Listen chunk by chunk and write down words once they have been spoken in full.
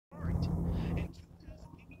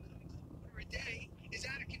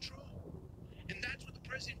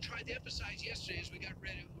president tried to emphasize yesterday as we got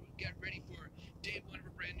ready for day one of a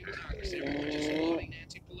brand new Congress. Everyone just applauding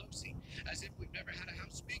Nancy Pelosi, as if we've never had a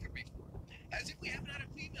House Speaker before, as if we haven't had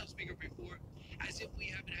a female Speaker before, as if we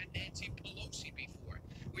haven't had Nancy Pelosi before.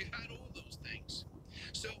 We've had all those things.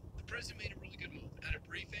 So the president made a really good move. At a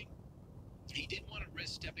briefing, he didn't want to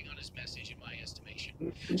risk stepping on his message, in my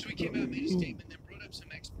estimation. So he came out, made a statement, then brought up some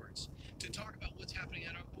experts to talk about what's happening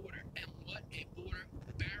at our border and what a border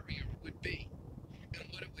barrier would be and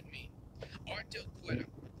what it would mean. Art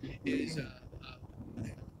is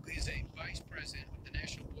a vice president of the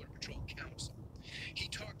National Border Patrol Council. He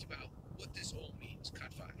talked about what this all means.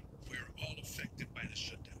 Cut 5. We're all affected by the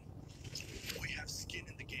shutdown. We have skin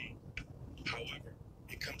in the game. However,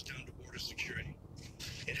 it comes down to border security.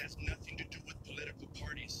 It has nothing to do with political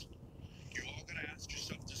parties. You're all going to ask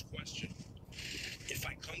yourself this question. If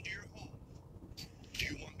I come to your home, do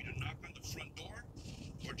you want me to knock on the front door,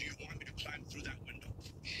 or do you want me to climb through that window?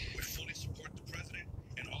 We fully support the president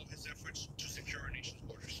and all his efforts to secure our nation's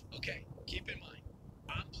borders. Okay, keep in mind,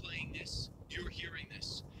 I'm playing this, you're hearing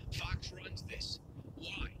this, Fox runs this.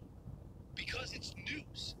 Why? Because it's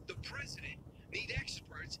news. The president needs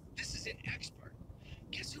experts. This is an expert.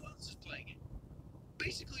 Guess who else is playing it?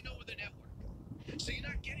 Basically no other network. So you're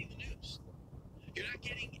not getting the news. You're not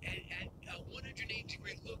getting a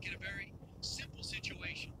 180-degree look at a very simple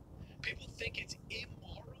situation. People think it's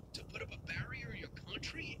immoral to put up a barrier in your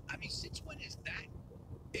country. I mean, since when is that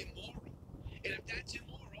immoral? And if that's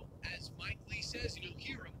immoral, as Mike Lee says, and you'll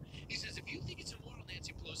hear him, he says, if you think it's immoral,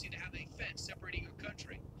 Nancy Pelosi, to have a fence separating your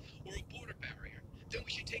country or a border barrier, then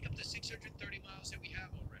we should take up the 630 miles that we have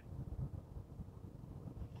already.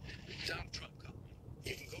 Donald Trump called.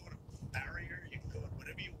 You can go with a barrier, you can go with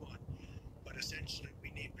whatever you want, but essentially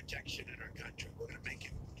we need protection in our country. We're going to make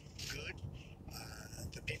it good.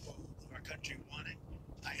 The people of our country want it.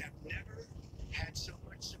 I have never had so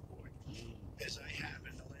much support as I have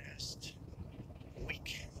in the last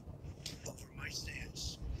week over my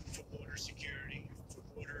stance for border security, for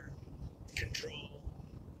border control,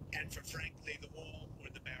 and for, frankly, the wall or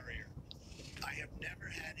the barrier. I have never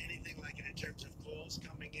had anything like it in terms of calls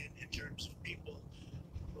coming in terms of people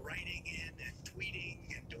writing in and tweeting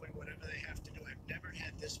and doing whatever they have to do. I've never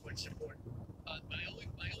had this much support.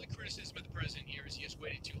 My only criticism of the president here is he has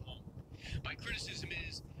waited too long. My criticism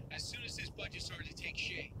is, as soon as this budget started to take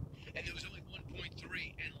shape, and there was only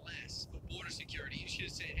 1.3 and less for border security, you should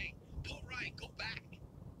have said, hey, Paul Ryan, go back.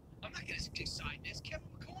 I'm not going to decide this. Kevin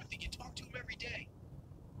McCarthy, you talk to him every day.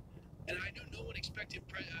 And I know no one expected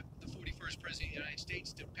the 41st president of the United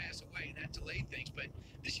States to pass away, and that delayed things, but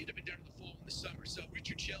this should have been done in the fall and the summer. So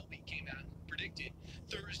Richard Shelby came out and predicted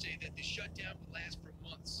Thursday that the shutdown would last for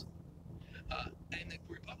months. And the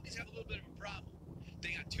Republicans have a little bit of a problem.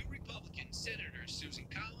 They got two Republican senators, Susan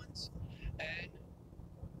Collins and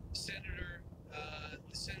the senator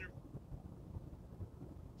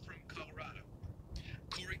from Colorado,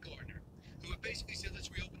 Cory Gardner, who have basically said,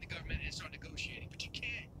 let's reopen the government and start negotiating. But you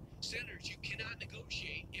can't. Senators, you cannot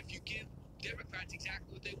negotiate if you give Democrats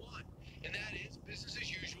exactly what they want. And that is business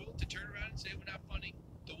as usual, to turn around and say we're not funding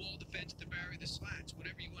the wall defense, the barrier, the slats,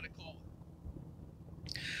 whatever you want to call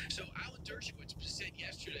it. So Alan Dershowitz said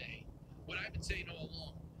yesterday what I've been saying all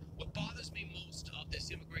along. What bothers me most of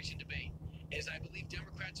this immigration debate is I believe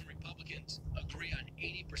Democrats and Republicans agree on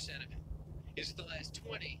 80% of it. It's the last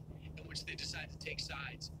 20 in which they decide to take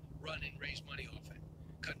sides, run and raise money off it.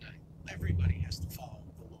 Cut 9. Everybody has to follow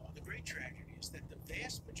the law. The great tragedy is that the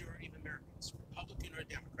vast majority of Americans, Republican or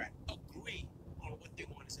Democrat, agree on what they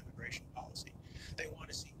want as immigration policy. They want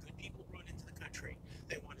to see good people brought into the country.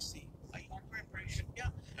 They want to see light immigration,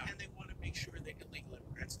 and they want to make sure that illegal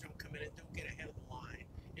immigrants don't come in and don't get ahead of the line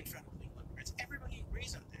in front of legal immigrants. Everybody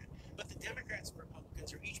agrees on that. But the Democrats and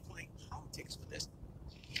Republicans are each playing politics with this.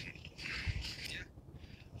 Yeah.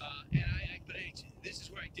 But this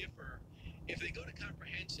is where I differ. If they go to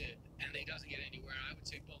comprehensive and they doesn't get anywhere, I would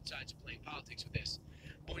say both sides are playing politics with this.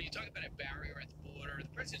 But when you talk about a barrier at the border,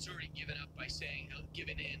 the president's already given up by saying,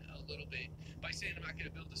 given in a little bit, by saying I'm not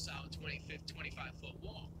going to build a solid 25-foot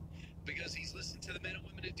wall. Because he's listened to the men and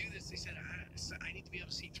women who do this. They said, I need to be able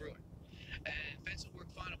to see through it. And fence will work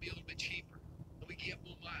fine, it'll be a little bit cheaper. And we can get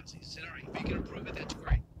more miles. He said, all right, if you can improve it, that's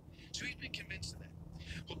great. So he's been convinced of that.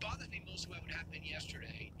 What bothers me most about what happened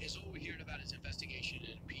yesterday is all we're hearing about is investigation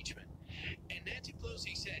and impeachment. And Nancy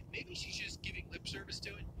Pelosi said maybe she's just giving lip service to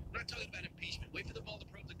it. We're not talking about impeachment. Wait for the Mueller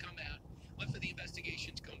probe to come out. Wait for the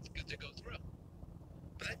investigations to go through.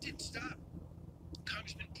 But that didn't stop.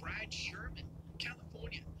 Congressman Brad Sherman,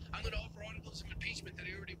 California. I'm going to offer articles of impeachment that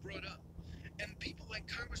I already brought up. And people like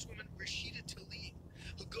Congresswoman Rashida Tlaib,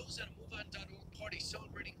 who goes on a MoveOn.org party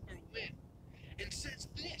celebrating her win, and says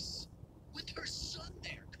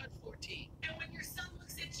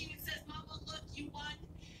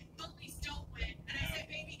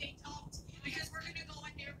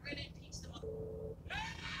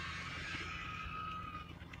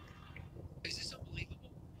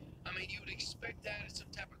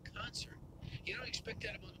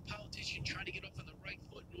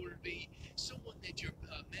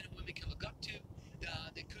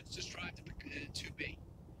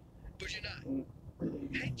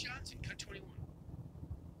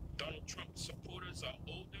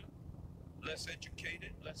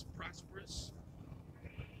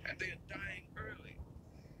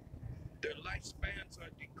Their lifespans are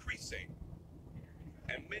decreasing,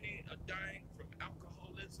 and many are dying from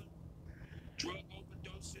alcoholism, drug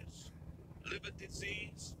overdoses, liver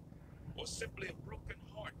disease, or simply a broken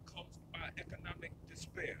heart caused by economic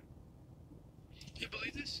despair. You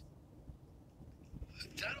believe this?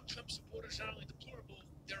 Donald Trump supporters not only deplorable,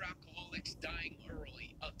 they're alcoholics dying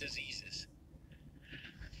early of diseases.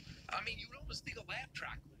 I mean, you would almost think a laugh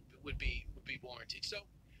track would be warranted. So,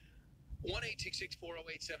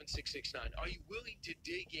 1-866-408-7669. Are you willing to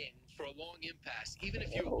dig in for a long impasse, even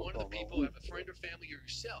if you're one of the people, have a friend or family or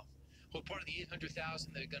yourself, who are part of the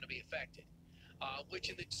 800,000 that are going to be affected?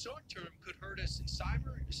 Which in the short term could hurt us in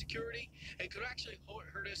cyber security and could actually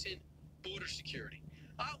hurt us in border security.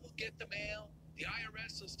 We'll get the mail. The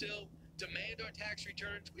IRS will still demand our tax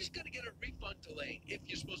returns. We're just going to get a refund delayed if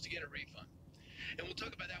you're supposed to get a refund. And we'll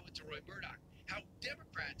talk about that with Roy Murdoch. How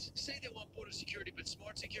Democrats say they want border security, but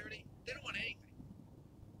smart security, they don't want anything.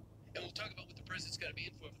 And we'll talk about what the president's going to be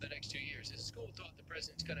in for the next 2 years. Is school thought the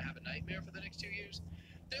president's going to have a nightmare for the next 2 years?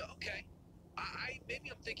 They're okay. Maybe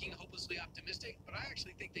I'm thinking hopelessly optimistic, but I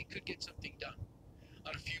actually think they could get something done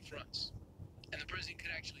on a few fronts. And the president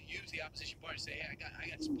could actually use the opposition party to say, hey, I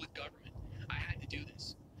got split government. I had to do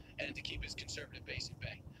this. And to keep his conservative base at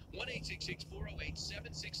bay.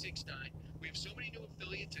 1-866-408-7669. We have so many new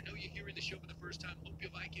affiliates. I know you're hearing the show for the first time. Hope you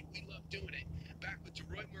like it. We love doing it. Back with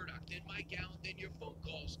Roy Murdoch, then Mike Allen, then your phone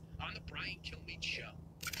calls on the Brian Kilmeade Show.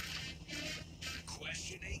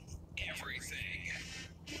 Questioning everything.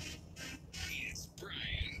 It's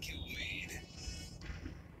Brian Kilmeade.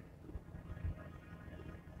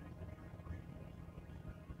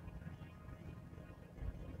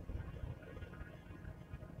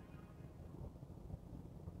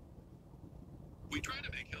 We try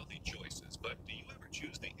to make healthy choices, but do you ever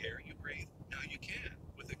choose the air you breathe? Now you can,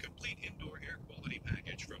 with a complete indoor air quality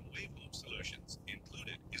package from Wave Home Solutions.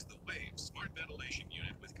 Included is the Wave Smart Ventilation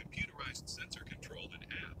Unit with computerized sensor control and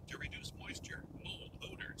app to reduce moisture, mold,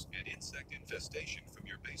 odors, and insect infestation from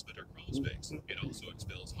your basement or crawl space. It also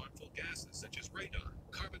expels harmful gases such as radon,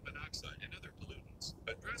 carbon monoxide, and other pollutants.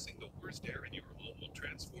 Addressing the worst air in your home will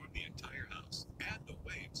transform the entire house. Add the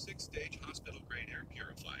Wave 6-stage hospital-grade air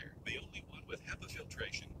purifier, the only one with HEPA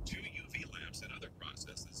filtration, 2 UV lamps, and other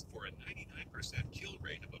processes for a 99% kill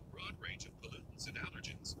rate of a broad range of pollutants and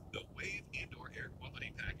allergens. The Wave Indoor Air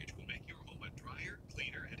Quality Package will make your home a drier,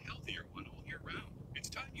 cleaner, and healthier one all year round. It's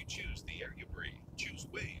time you choose the air you breathe. Choose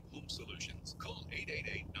Wave Home Solutions. Call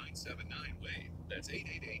 888-979-WAVE. That's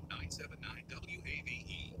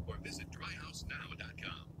 888-979-WAVE. Or visit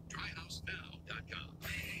dryhousenow.com. dryhousenow.com.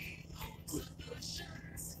 Wave Home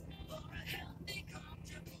Solutions for a healthy,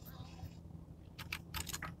 comfortable home.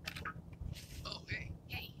 Oh, hey.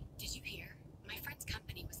 Hey, did you hear? My friend's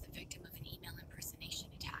company was the victim of an email impersonation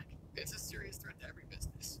attack. It's a serious threat to every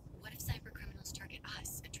business. What if cyber criminals target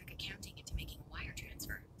us and trick accounting into making a wire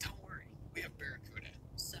transfer? Don't worry. We have Barracuda.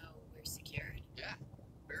 So we're secured? Yeah.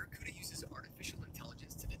 Barracuda uses artificial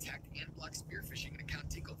intelligence to detect and block spear phishing and account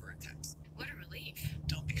takeover attempts. What a relief.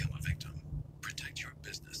 Don't become a victim. Protect your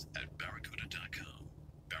business at barracuda.com.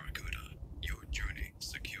 Barracuda, your journey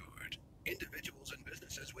secured. Individuals and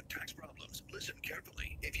businesses with tax problems, listen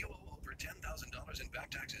carefully. If you owe over $10,000 in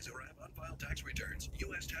back taxes or have unfiled tax returns,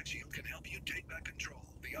 U.S. Tax Shield can help you take back control.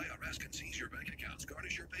 The IRS can seize your bank accounts,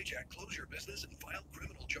 garnish your paycheck, close your business, and file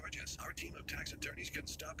criminal charges. Our team of tax attorneys can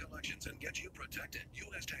stop collections and get you protected.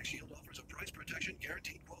 U.S. Tax Shield offers a price protection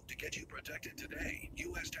guaranteed quote to get you protected today.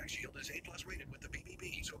 U.S. Tax Shield is A+ rated with the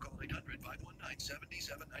BBB, so call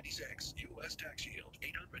 800-519-7796. U.S. Tax Shield,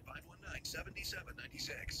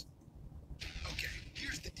 800-519-7796. Okay,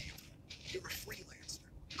 here's the deal. You're a freelancer,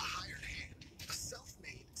 a hired hand, a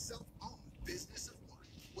self-made, self-owned business of one.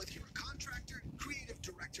 Whether you're a contractor, creative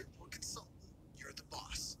director, or consultant, you're the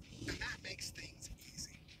boss. And that makes things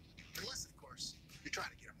easy. Unless, of course, you're trying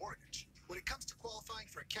to get a mortgage. When it comes to qualifying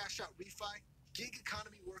for a cash-out refi, gig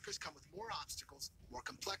economy workers come with more obstacles, more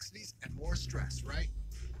complexities, and more stress, right?